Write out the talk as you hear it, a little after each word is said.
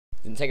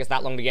Didn't take us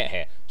that long to get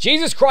here.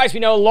 Jesus Christ, we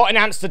know a lot in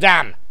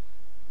Amsterdam.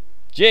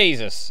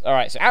 Jesus.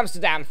 Alright, so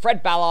Amsterdam,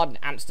 Fred Ballard in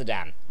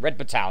Amsterdam. Red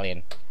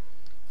Battalion.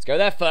 Let's go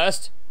there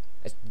first.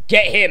 Let's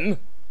get him.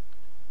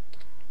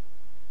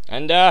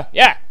 And,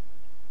 yeah.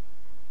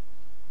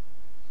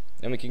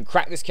 Then we can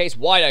crack this case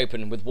wide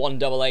open with one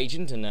double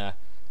agent and a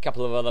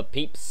couple of other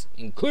peeps,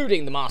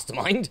 including the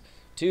mastermind.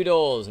 2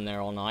 doors, and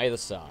they're on either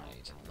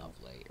side.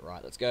 Lovely.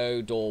 Right, let's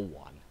go door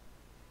 1.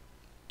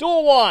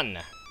 Door 1!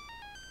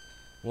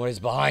 What is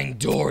behind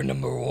door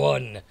number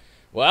 1?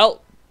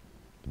 Well,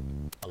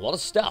 a lot of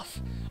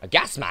stuff. A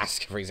gas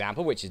mask, for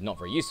example, which is not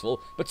very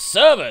useful, but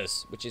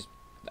servers, which is...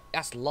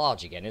 That's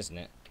large again, isn't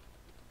it?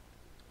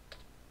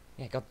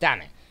 Yeah, god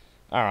damn it.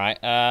 Alright,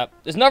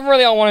 there's nothing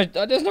really I want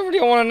to... There's nothing really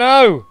I want to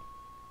know.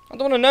 I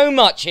don't want to know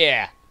much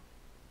here.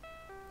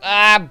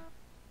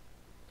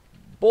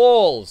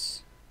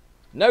 Balls.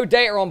 No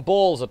data on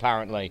balls,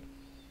 apparently.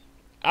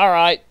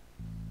 Alright.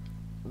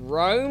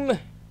 Rome?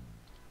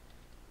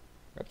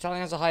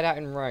 Reptilian has a hideout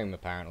in Rome,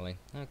 apparently.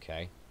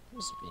 Okay.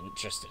 That's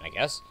interesting, I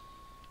guess.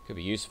 Could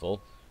be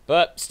useful.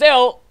 But,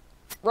 still,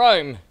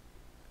 Rome.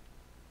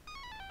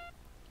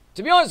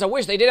 To be honest, I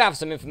wish they did have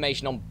some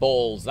information on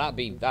balls. That'd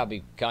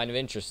be kind of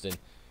interesting.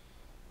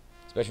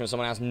 Especially when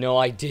someone has no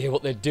idea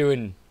what they're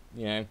doing,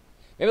 you know.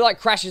 Maybe, like,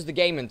 crashes the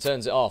game and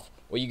turns it off.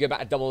 Or you go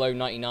back to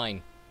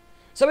 0099.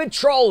 Something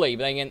trolley,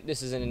 but then again,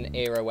 this is in an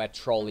era where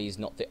trolley is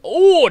not the...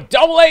 Oh,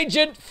 double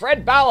agent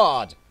Fred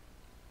Ballard.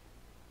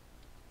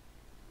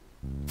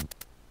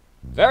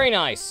 Very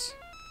nice.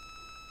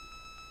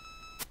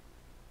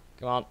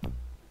 Come on.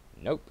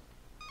 Nope.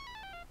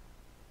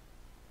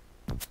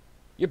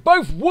 You're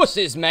both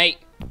wusses, mate.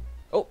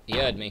 Oh, he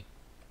heard me.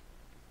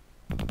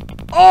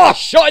 Oh,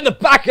 shot in the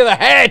back of the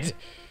head.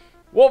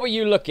 What were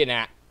you looking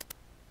at?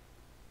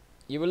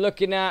 You were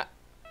looking at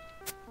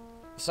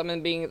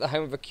something being at the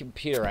home of a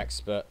computer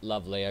expert.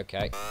 Lovely,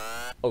 okay.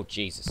 Oh,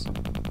 Jesus.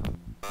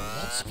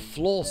 Lots of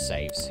floor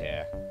saves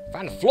here.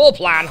 Found a floor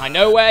plan. I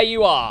know where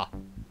you are.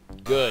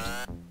 Good.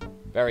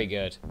 Very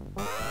good.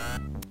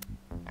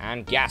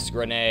 And gas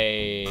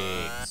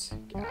grenades.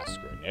 Gas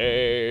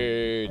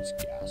grenades.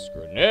 Gas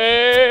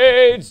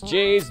grenades.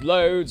 Jeez,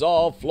 loads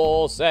of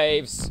floor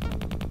saves.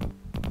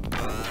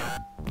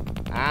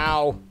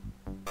 Ow.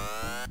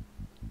 I'm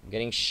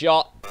getting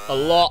shot a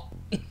lot.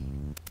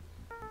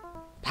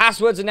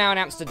 Passwords are now in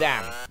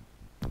Amsterdam.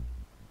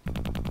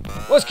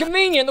 Well, it's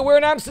convenient that we're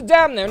in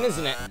Amsterdam then,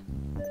 isn't it?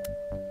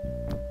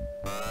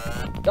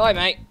 Die,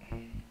 mate.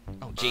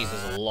 Oh, jeez,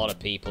 there's a lot of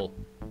people.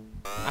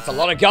 That's a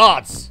lot of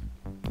guards.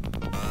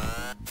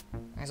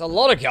 There's a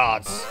lot of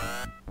guards.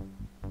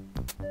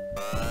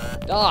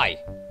 Die.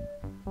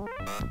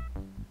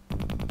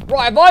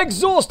 Right, have I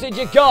exhausted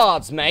your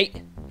guards,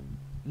 mate?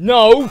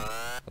 No.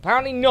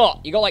 Apparently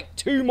not. You got like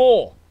 2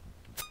 more.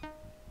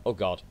 Oh,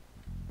 God.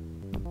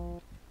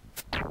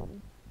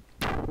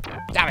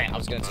 Damn it, I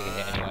was going to take a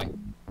hit anyway.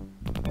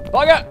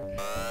 Bugger!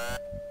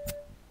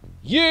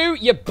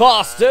 You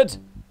bastard!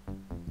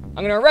 I'm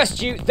going to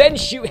arrest you, then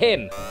shoot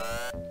him.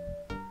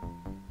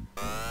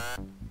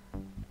 I'm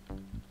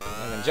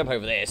going to jump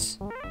over this.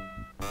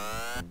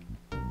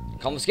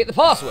 Confiscate the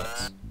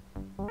passwords.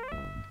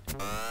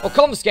 Well,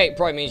 confiscate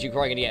probably means you're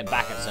probably going to get it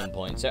back at some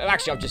point. So,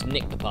 actually, I've just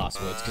nicked the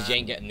passwords, because you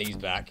ain't getting these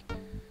back.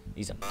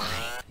 These are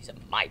mine. These are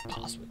my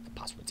passwords. The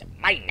passwords are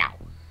mine now.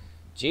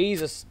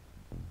 Jesus.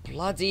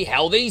 Bloody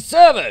hell, these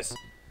servers!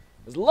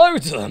 There's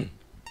loads of them.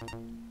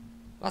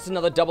 That's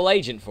another double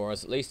agent for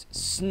us, at least.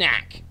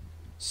 Snack.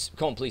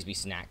 Come on, please be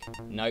snack.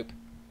 Nope.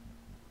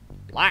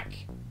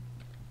 Black.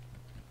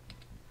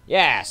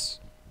 Yes.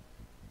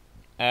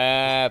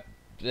 There.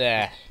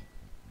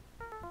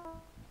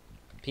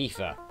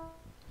 Pifa.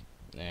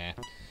 Yeah.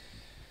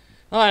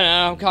 I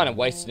know, I'm kind of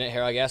wasting it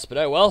here, I guess, but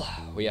oh well.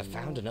 We have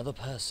found another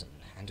person,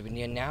 and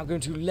we are now going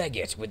to leg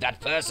it with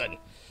that person.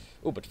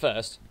 Oh, but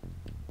first...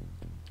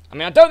 I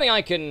mean, I don't think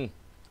I can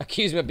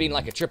accuse him of being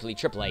like a triple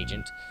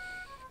agent.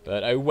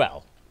 But, oh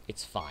well.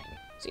 It's fine.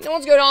 See, no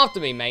one's going after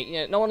me, mate.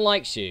 You know, no one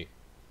likes you.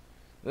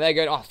 They're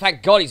going, oh,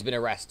 thank God he's been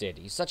arrested.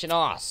 He's such an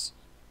arse.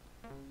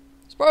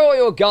 It's probably what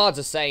your guards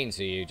are saying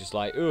to you. Just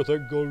like, oh,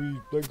 thank God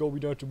we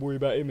don't have to worry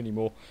about him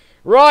anymore.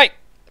 Right,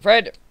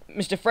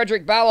 Mr.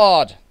 Frederick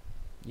Ballard.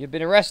 You've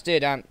been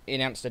arrested in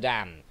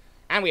Amsterdam.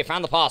 And we have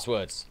found the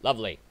passwords.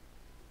 Lovely.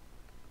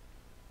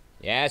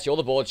 Yes, you're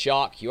the board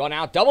shark. You are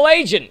now double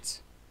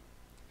agent.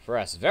 For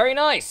us. Very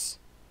nice.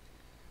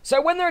 So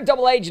when they're a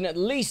double agent, at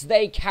least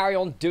they carry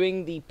on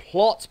doing the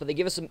plot, but they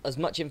give us as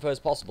much info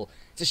as possible.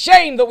 It's a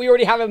shame that we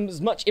already have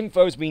as much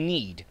info as we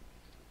need.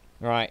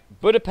 Right.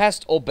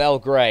 Budapest or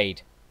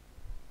Belgrade?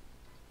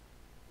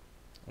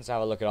 Let's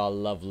have a look at our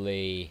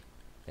lovely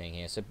thing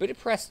here. So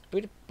Budapest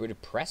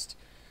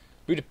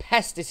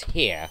is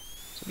here.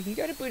 So we can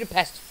go to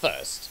Budapest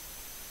first.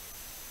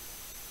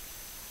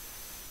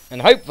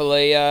 And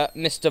hopefully,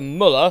 Mr.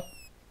 Muller...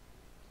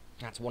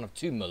 That's one of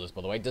 2 Mullers,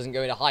 by the way. Doesn't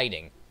go into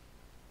hiding.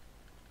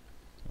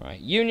 Right.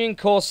 Union,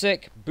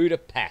 Corsic,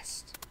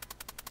 Budapest.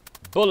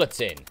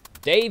 Bulletin.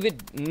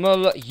 David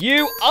Muller.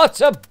 You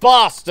utter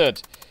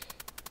bastard!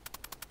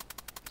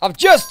 I've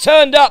just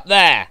turned up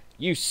there,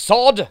 you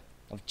sod.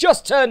 I've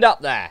just turned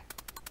up there.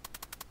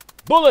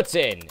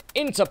 Bulletin,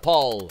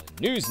 Interpol,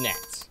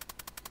 Newsnet.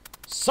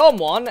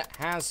 Someone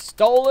has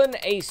stolen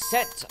a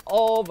set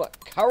of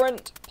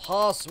current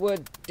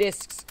password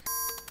disks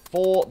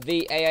for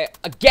the AA.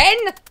 Again?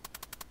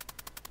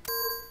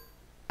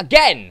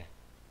 Again?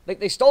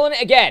 They've stolen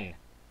it again.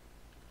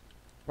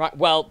 Right,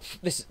 well,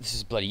 this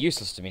is bloody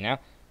useless to me now.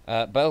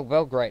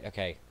 Belgrade,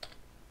 okay.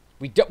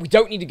 We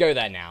don't need to go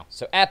there now.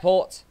 So,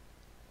 airport.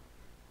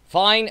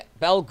 Fine,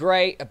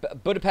 Belgrade.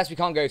 Budapest we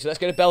can't go to. Let's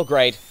go to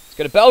Belgrade. Let's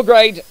go to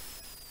Belgrade.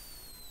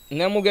 And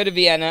then we'll go to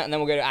Vienna, and then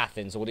we'll go to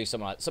Athens, or we'll do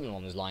something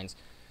along those lines.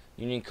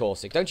 Union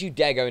Corsic. Don't you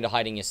dare go into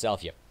hiding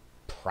yourself, you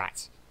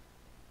prat.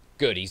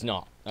 Good, he's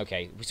not.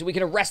 Okay, so we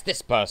can arrest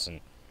this person,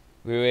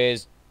 who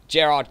is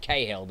Gerard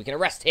Cahill. We can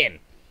arrest him.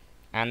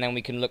 And then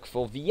we can look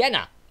for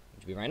Vienna,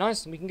 which would be very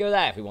nice, and we can go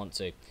there if we want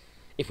to.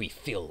 If we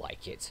feel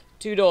like it.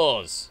 2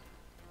 doors.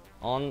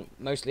 On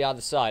mostly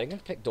either side. I'm going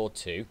to pick door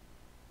 2.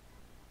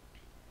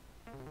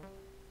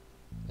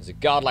 There's a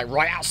guard, like,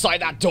 right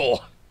outside that door.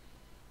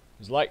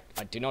 He's like,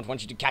 I do not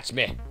want you to catch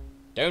me.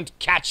 Don't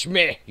catch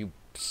me, you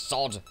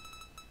sod.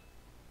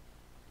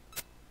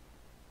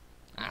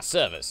 Ah,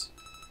 servers.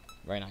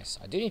 Very nice.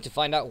 I do need to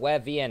find out where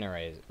Vienna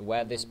is.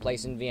 Where this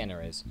place in Vienna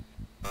is.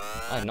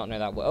 I did not know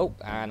that. Oh,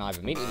 and I've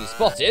immediately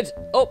spotted.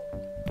 Oh.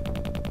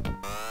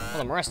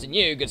 Well, I'm arresting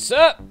you, good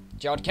sir.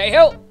 Gerard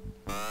Cahill.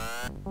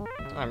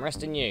 I'm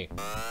arresting you.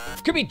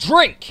 Could be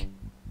drink.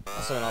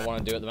 That's something I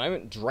want to do at the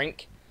moment.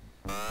 Drink.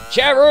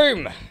 Chair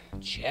room.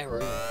 Chair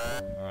room.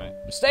 Alright.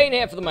 I'm staying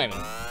here for the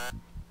moment.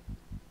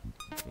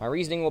 My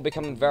reasoning will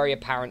become very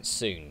apparent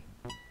soon.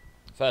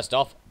 First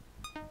off,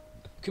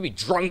 could be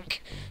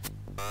drunk.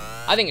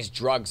 I think it's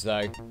drugs,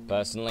 though,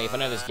 personally. If I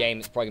know this game,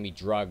 it's probably going to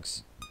be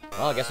drugs.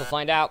 Well, I guess we'll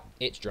find out.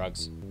 It's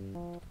drugs.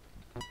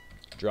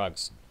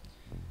 Drugs.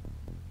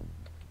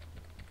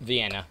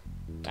 Vienna.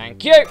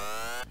 Thank you.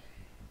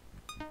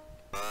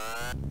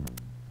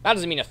 That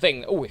doesn't mean a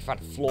thing. Oh, we found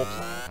a floor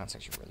plan. That's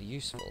actually really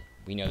useful.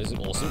 We know there's an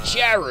awesome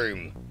chair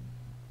room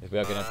that we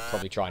are going to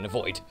probably try and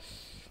avoid.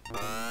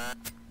 But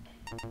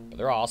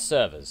there are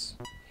servers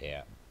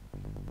here.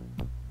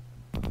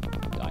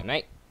 Die,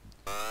 mate.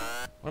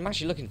 What I'm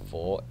actually looking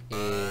for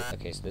is...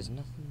 Okay, so there's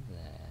nothing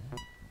there.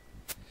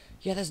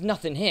 Yeah, there's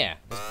nothing here.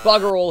 There's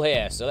bugger all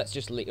here, so let's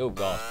just leave... Oh,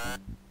 God.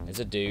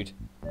 There's a dude.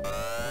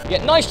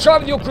 Yeah, nice try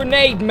with your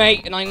grenade,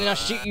 mate, and I'm going to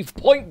shoot you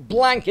point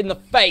blank in the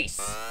face.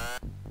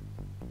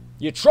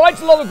 You tried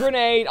to lob a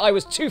grenade, I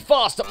was too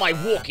fast at my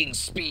walking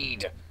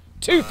speed.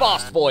 Too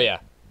fast for you.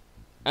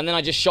 And then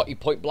I just shot you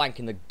point blank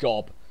in the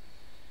gob.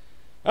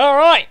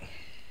 Alright.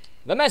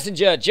 The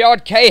messenger,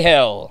 Gerard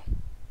Cahill.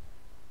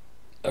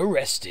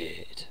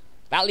 Arrested.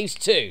 That leaves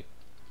 2.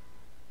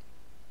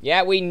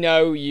 Yeah, we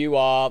know you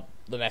are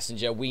the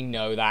messenger. We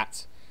know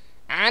that.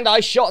 And I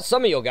shot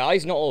some of your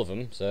guys, not all of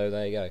them. So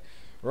there you go.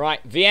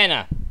 Right,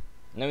 Vienna.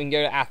 And then we can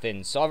go to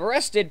Athens. So I've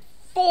arrested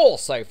 4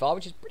 so far,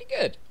 which is pretty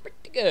good.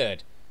 Pretty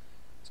good.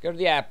 Let's go to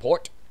the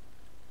airport.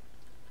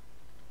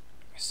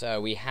 So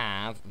we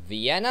have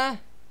Vienna.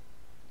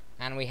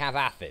 And we have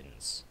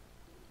Athens.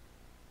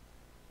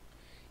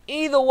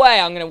 Either way,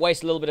 I'm going to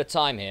waste a little bit of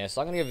time here.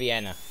 So I'm going to go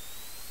Vienna.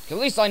 Because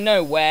at least I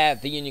know where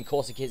the Union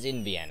Corsic is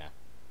in Vienna.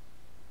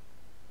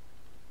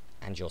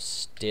 And you're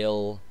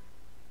still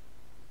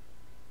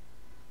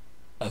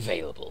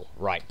available.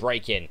 Right,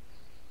 break in.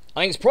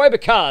 I think it's probably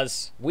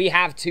because we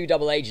have 2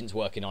 double agents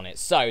working on it.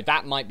 So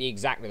that might be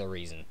exactly the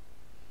reason.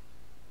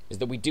 Is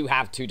that we do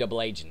have 2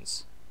 double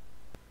agents.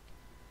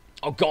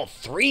 Oh god,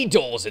 3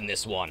 doors in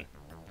this one.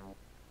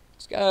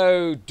 Let's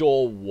go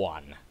door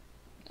 1.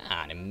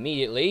 And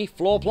immediately,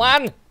 floor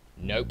plan?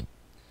 Nope.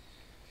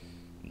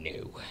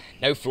 No.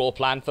 No floor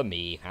plan for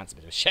me. That's a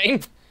bit of a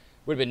shame.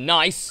 Would have been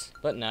nice,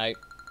 but no.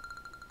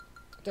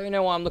 Don't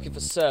know why I'm looking for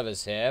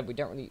servers here. We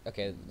don't really...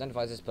 Okay,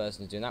 identifies this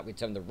person who's doing that. We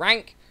determine the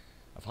rank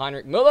of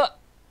Heinrich Muller.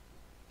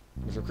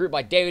 Was recruited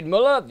by David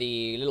Muller.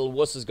 The little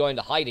wuss is going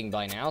to hiding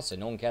by now, so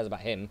no one cares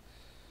about him.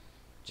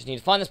 Just need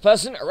to find this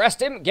person,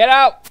 arrest him, get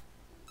out.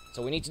 That's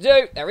all we need to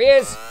do. There he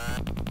is.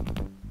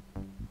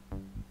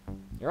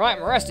 You're right,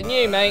 I'm arresting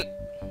you, mate.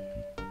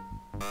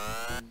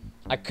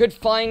 I could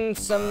find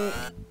some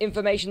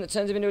information that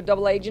turns him into a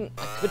double agent.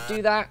 I could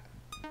do that.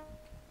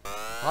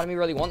 Part of me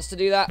really wants to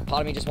do that.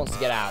 Part of me just wants to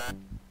get out.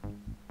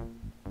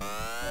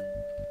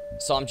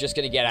 So I'm just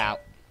going to get out.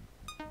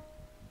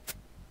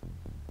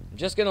 I'm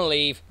just going to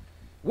leave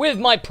with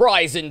my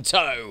prize in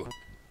tow.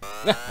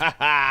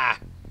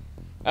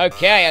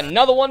 Okay,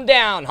 another one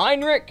down.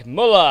 Heinrich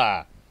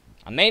Muller.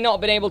 I may not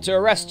have been able to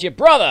arrest your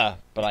brother,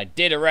 but I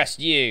did arrest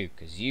you,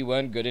 because you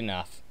weren't good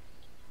enough.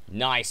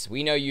 Nice.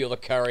 We know you're the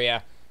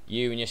courier.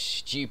 You and your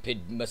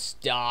stupid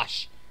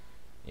moustache.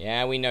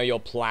 Yeah, we know your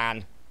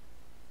plan.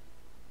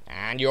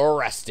 And you're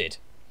arrested.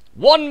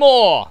 One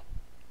more.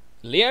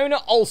 Leona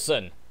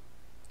Olsen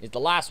is the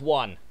last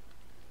one.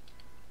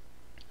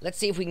 Let's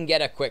see if we can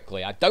get her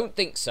quickly. I don't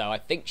think so. I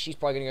think she's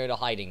probably going to go to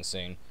hiding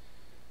soon.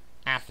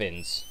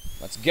 Athens.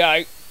 Let's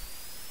go.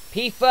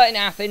 PIFA in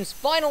Athens.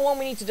 Final one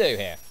we need to do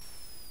here.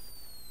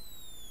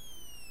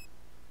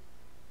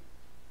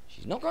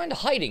 She's not going to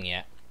hiding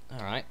yet.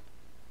 Alright.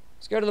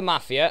 Let's go to the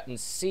Mafia and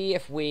see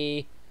if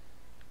we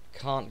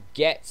can't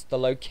get the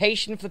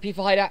location for the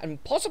P4 hideout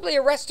and possibly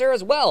arrest her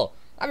as well.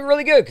 That'd be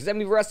really good, because then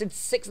we've arrested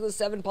 6 of the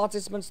 7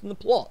 participants in the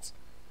plot,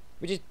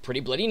 which is pretty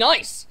bloody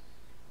nice.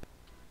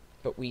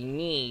 But we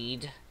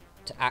need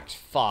to act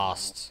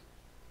fast.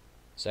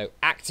 So,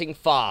 acting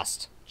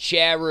fast.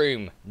 Chair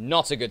room.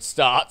 Not a good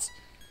start.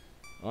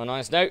 Oh,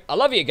 nice note. I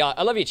love you, guy.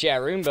 I love you,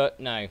 chair room, but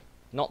no.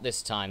 Not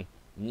this time.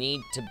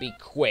 Need to be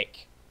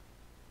quick.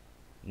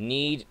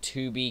 Need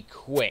to be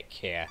quick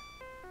here.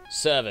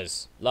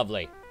 Servers.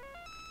 Lovely.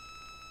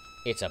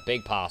 It's a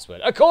big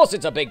password. Of course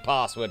it's a big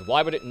password.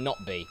 Why would it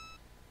not be?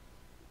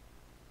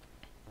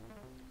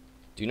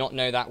 Do not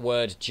know that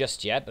word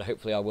just yet, but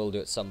hopefully I will do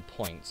at some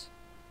point.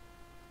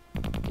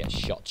 Get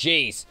shot.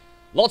 Jeez.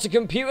 Lots of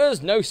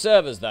computers, no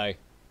servers, though.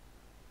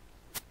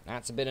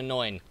 That's a bit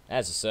annoying.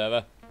 There's a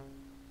server.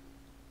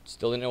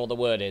 Still don't know what the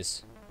word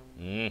is.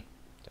 Don't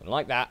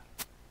like that.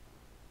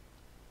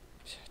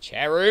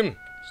 Chair room.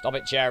 Stop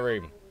it, chair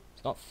room.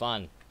 It's not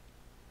fun.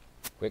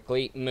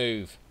 Quickly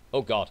move.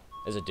 Oh, God.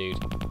 There's a dude.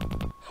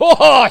 Oh,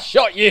 I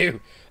shot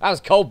you! That was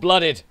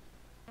cold-blooded.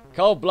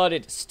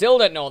 Cold-blooded. Still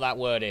don't know what that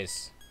word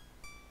is.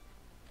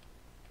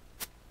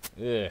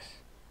 Ugh.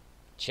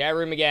 Chair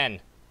room again.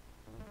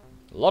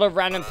 A lot of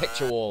random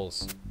picture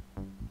walls.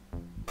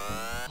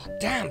 Oh,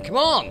 damn, come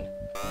on!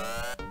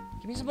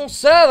 Give me some more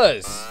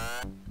servers!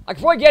 I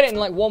could probably get it in,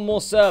 like, one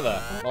more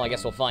server. Well, I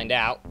guess we'll find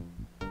out.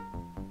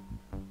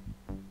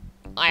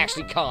 I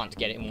actually can't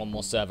get it in one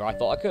more server. I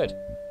thought I could.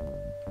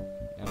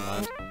 Never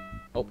mind.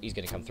 Oh, he's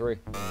gonna come through.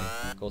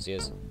 Of course he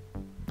is.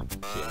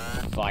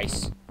 Shit,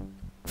 face.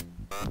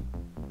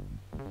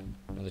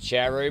 Another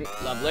chair room.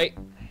 Lovely.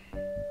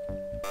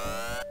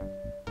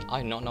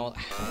 I do not know.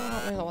 How do I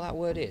not know what that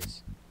word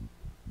is?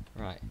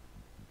 Right.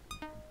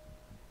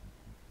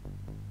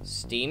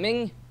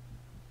 Steaming?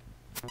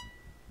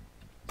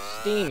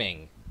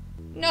 Steaming.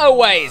 No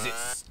way is it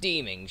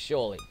steaming,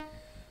 surely.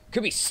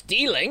 Could be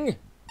stealing.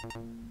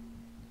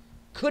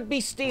 Could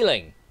be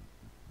stealing.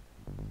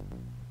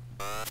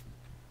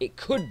 It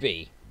could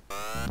be.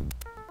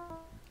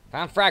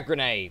 Found frag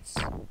grenades.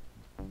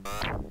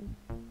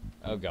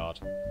 Oh god.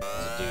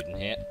 There's a dude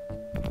in here.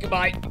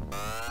 Goodbye.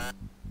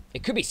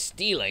 It could be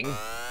stealing.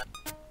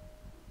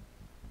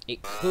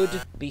 It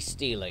could be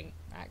stealing,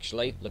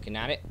 actually, looking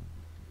at it.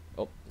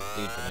 Oh,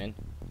 dude coming in.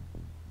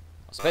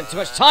 I spent too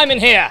much time in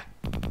here!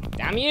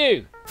 Damn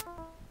you!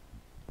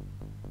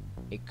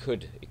 It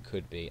could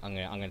be. I'm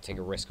gonna take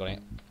a risk on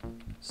it.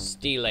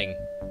 Stealing.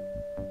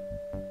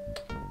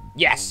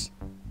 Yes!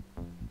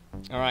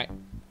 Alright.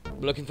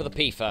 We're looking for the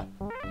PFA.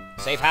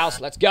 Safe house,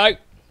 let's go!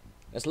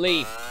 Let's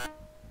leave.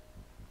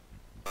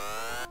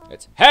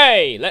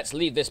 Hey! Let's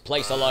leave this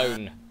place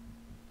alone.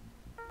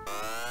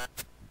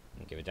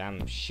 Don't give a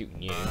damn, I'm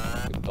shooting you.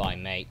 Goodbye,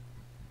 mate.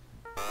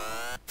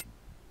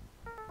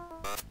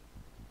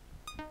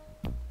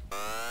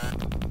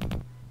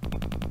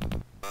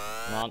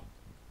 Come on.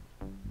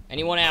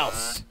 Anyone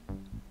else?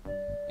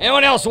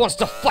 Anyone else wants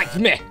to fight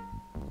me?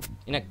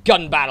 In a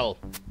gun battle?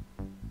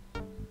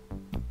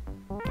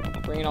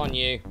 Bring it on,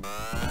 you.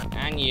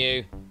 And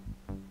you.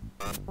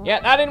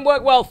 Yeah, that didn't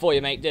work well for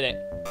you, mate, did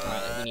it?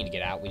 Alright, we need to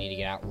get out. We need to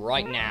get out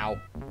right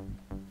now.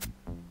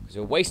 Because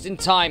we're wasting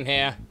time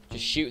here.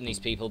 Just shooting these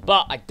people.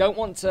 But I don't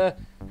want to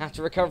have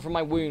to recover from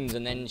my wounds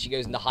and then she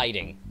goes into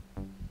hiding.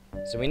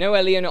 So we know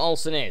where Leona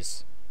Olsen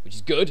is. Which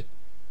is good.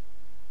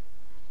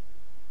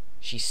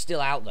 She's still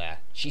out there.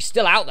 She's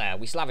still out there.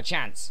 We still have a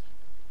chance.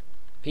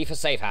 P for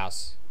safe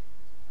house.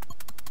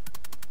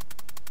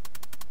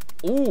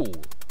 Ooh.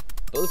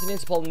 Bulletin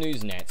Interpol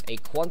Newsnet. A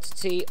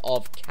quantity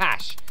of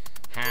cash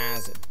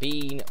has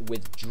been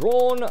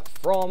withdrawn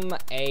from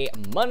a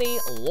money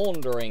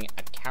laundering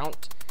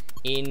account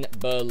in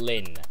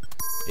Berlin.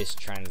 This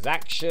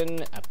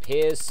transaction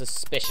appears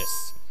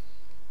suspicious.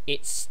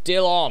 It's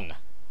still on.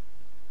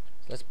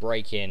 So let's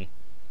break in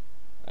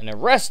and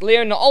arrest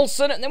Leona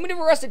Olsen, and then we've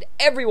arrested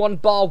everyone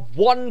bar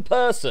one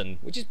person,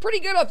 which is pretty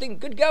good, I think.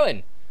 Good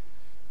going.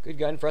 Good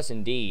going for us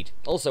indeed.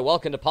 Also,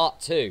 welcome to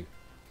part 2.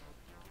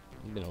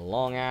 It's been a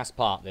long-ass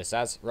part, this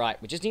has. Right,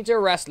 we just need to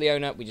arrest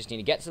Leona. We just need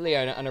to get to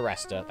Leona and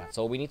arrest her. That's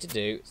all we need to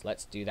do, so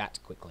let's do that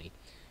quickly.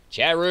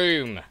 Chair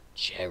room.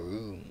 Chair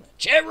room.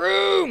 Chair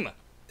room!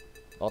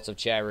 Lots of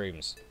chair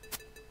rooms.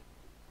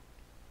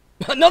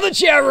 Another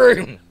chair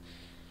room!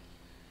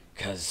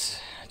 Because,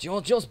 do you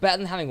know what's better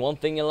than having one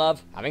thing you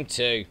love? Having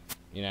two.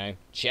 You know,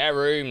 chair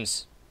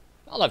rooms.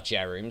 I love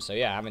chair rooms, so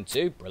yeah, having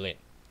two, brilliant.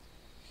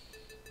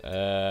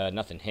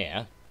 Nothing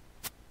here.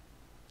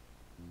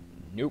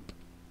 Nope.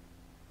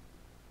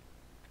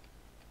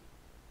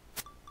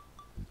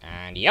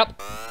 And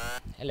yep.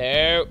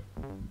 Hello.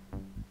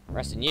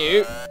 Arresting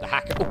you. The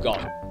hacker. Oh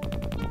god.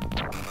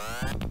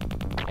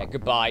 Yeah,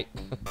 goodbye.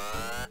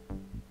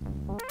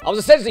 I was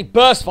essentially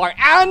burst firing,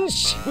 and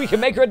we can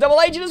make her a double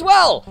agent as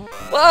well.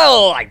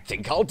 Well, I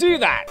think I'll do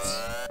that.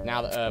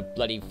 Now that her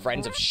bloody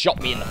friends have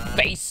shot me in the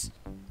face.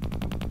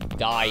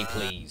 Die,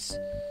 please.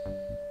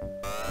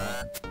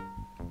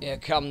 Here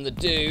come the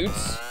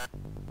dudes.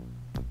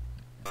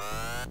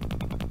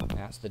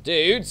 the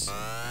dudes,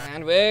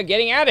 and we're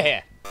getting out of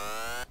here.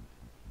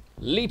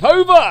 Leap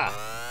over!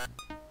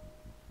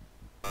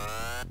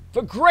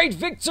 For great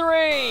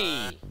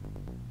victory!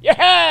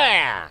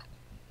 Yeah!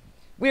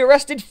 We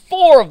arrested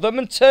 4 of them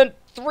and turned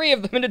 3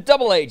 of them into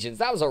double agents.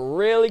 That was a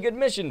really good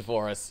mission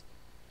for us.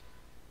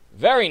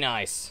 Very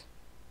nice.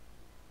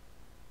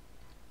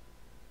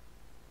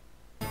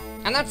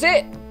 And that's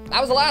it. That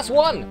was the last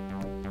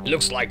one.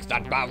 Looks like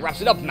that about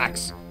wraps it up,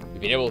 Max.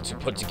 We've been able to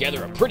put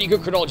together a pretty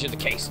good chronology of the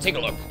case. Take a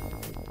look.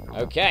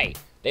 Okay.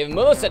 David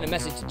Muller sent a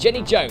message to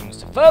Jenny Jones.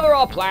 To further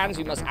our plans,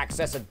 we must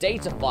access a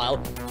data file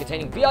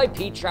containing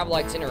VIP travel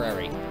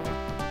itinerary.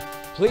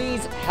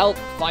 Please help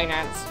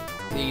finance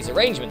these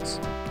arrangements.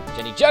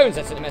 Jenny Jones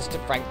then sent a message to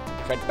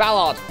Fred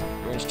Ballard.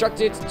 You're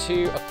instructed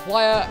to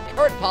acquire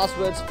current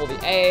passwords for the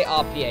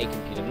AARPA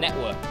computer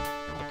network.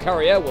 A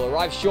courier will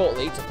arrive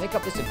shortly to pick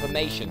up this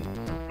information.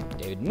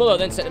 David Muller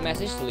then sent a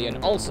message to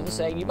Leon Olson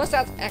saying you must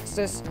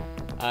access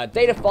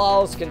data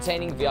files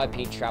containing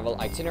VIP travel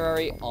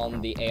itinerary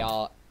on the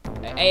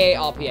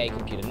AARPA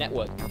computer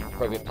network.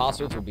 Appropriate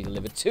passwords will be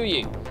delivered to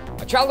you.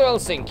 I travel to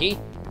Helsinki.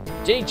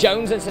 Jenny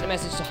Jones then sent a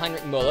message to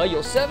Heinrich Muller.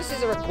 Your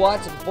services are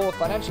required to perform a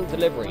financial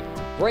delivery.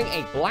 Bring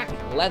a black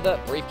leather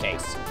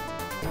briefcase.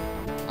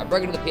 I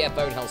broke into the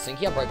PFO in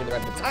Helsinki. I broke into the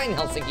Red Battalion in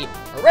Helsinki.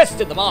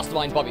 Arrested the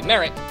mastermind Bobby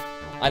Merrick.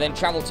 I then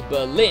travelled to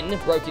Berlin.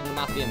 Broke into the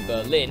Mafia in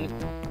Berlin.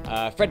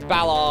 Fred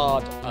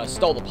Ballard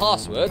stole the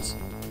passwords.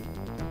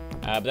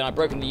 But then I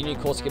broke into the Union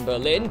Corsica in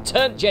Berlin,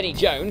 turned Jenny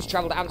Jones,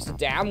 travelled to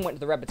Amsterdam, went to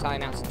the Red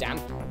Battalion in Amsterdam,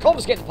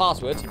 confiscated the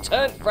passwords,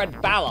 turned Fred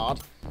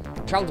Ballard,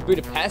 travelled to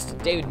Budapest.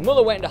 David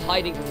Muller went into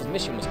hiding because his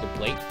mission was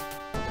complete,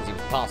 because he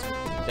was the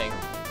password thing.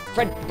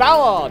 Fred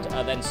Ballard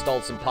then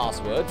stole some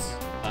passwords,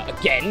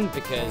 again,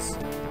 because,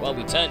 well,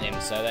 we turned him,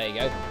 so there you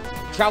go.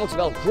 Travelled to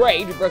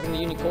Belgrade, broke into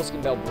the Union Corsica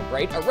in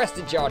Belgrade,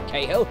 arrested Gerard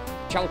Cahill,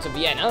 travelled to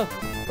Vienna,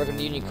 broke into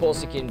the Union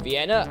Corsica in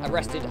Vienna,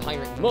 arrested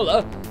Heinrich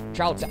Muller,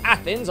 travelled to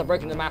Athens, I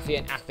broke into the Mafia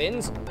in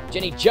Athens.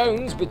 Jenny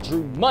Jones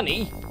withdrew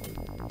money,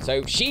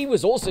 so she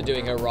was also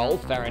doing her role,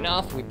 fair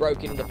enough. We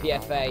broke into the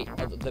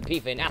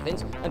PFA in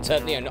Athens and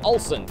turned Leon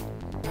Olson.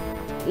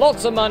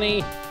 Lots of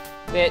money,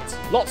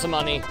 lots of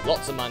money,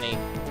 lots of money,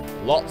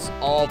 lots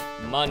of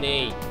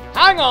money.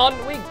 Hang on,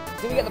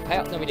 did we get the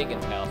payoff? No, we didn't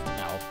get the payoff,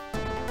 no.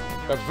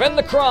 Prevent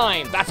the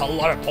crime, that's a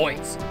lot of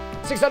points.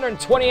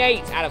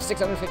 628 out of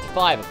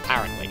 655,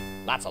 apparently.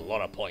 That's a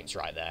lot of points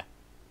right there.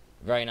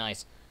 Very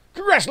nice.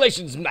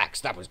 Congratulations,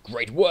 Max. That was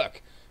great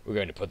work. We're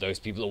going to put those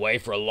people away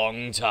for a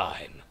long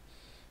time.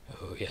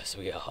 Oh, yes,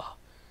 we are.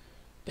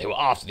 They were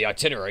after the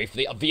itinerary for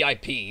the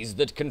VIPs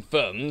that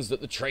confirms that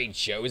the trade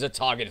show is a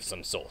target of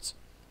some sort.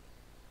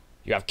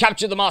 You have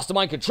captured the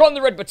mastermind controlling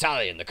the Red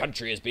Battalion. The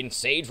country has been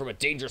saved from a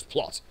dangerous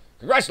plot.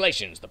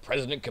 Congratulations. The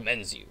President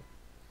commends you.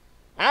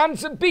 And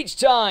some beach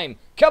time.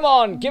 Come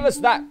on, give us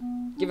that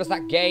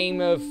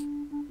game of...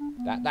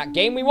 That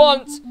game we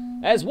want.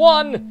 There's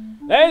 1.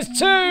 There's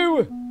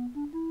 2.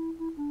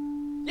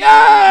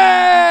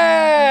 Yeah!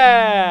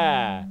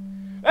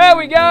 There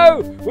we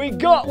go. We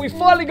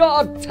finally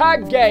got a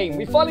tag game.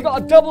 We finally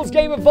got a doubles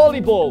game of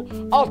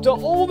volleyball. After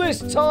all this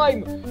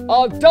time,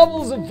 our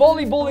doubles of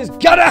volleyball is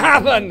gonna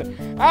happen.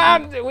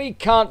 And we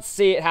can't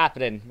see it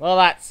happening. Well,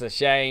 that's a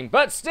shame.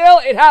 But still,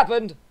 it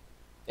happened.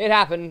 It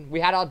happened. We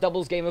had our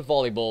doubles game of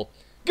volleyball.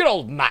 Good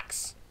old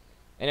Max.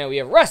 And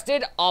we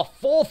arrested our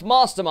 4th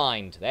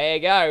mastermind. There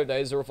you go.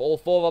 Those are all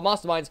 4 of our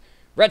masterminds.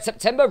 Red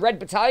September, Red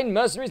Battalion,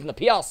 Mercenaries, and the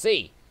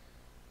PRC.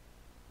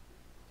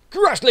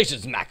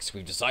 Congratulations, Max.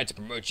 We've decided to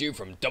promote you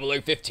from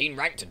 0015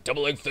 rank to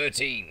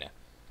 0013.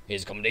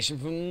 Here's a commendation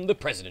from the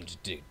President,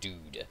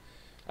 dude.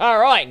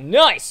 Alright,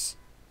 nice.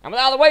 And with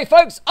that out of the way,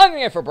 folks, I'm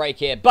going to go for a break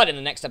here. But in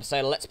the next episode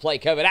of Let's Play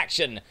Covert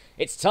Action,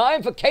 it's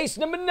time for case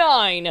number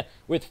 9,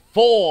 with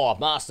 4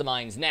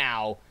 masterminds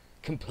now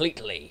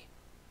completely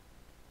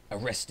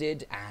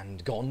arrested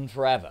and gone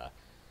forever.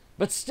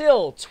 But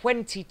still,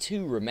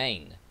 22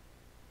 remain.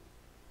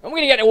 And we're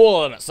going to get to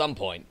all of them at some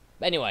point.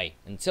 Anyway,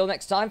 until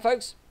next time,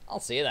 folks, I'll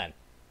see you then.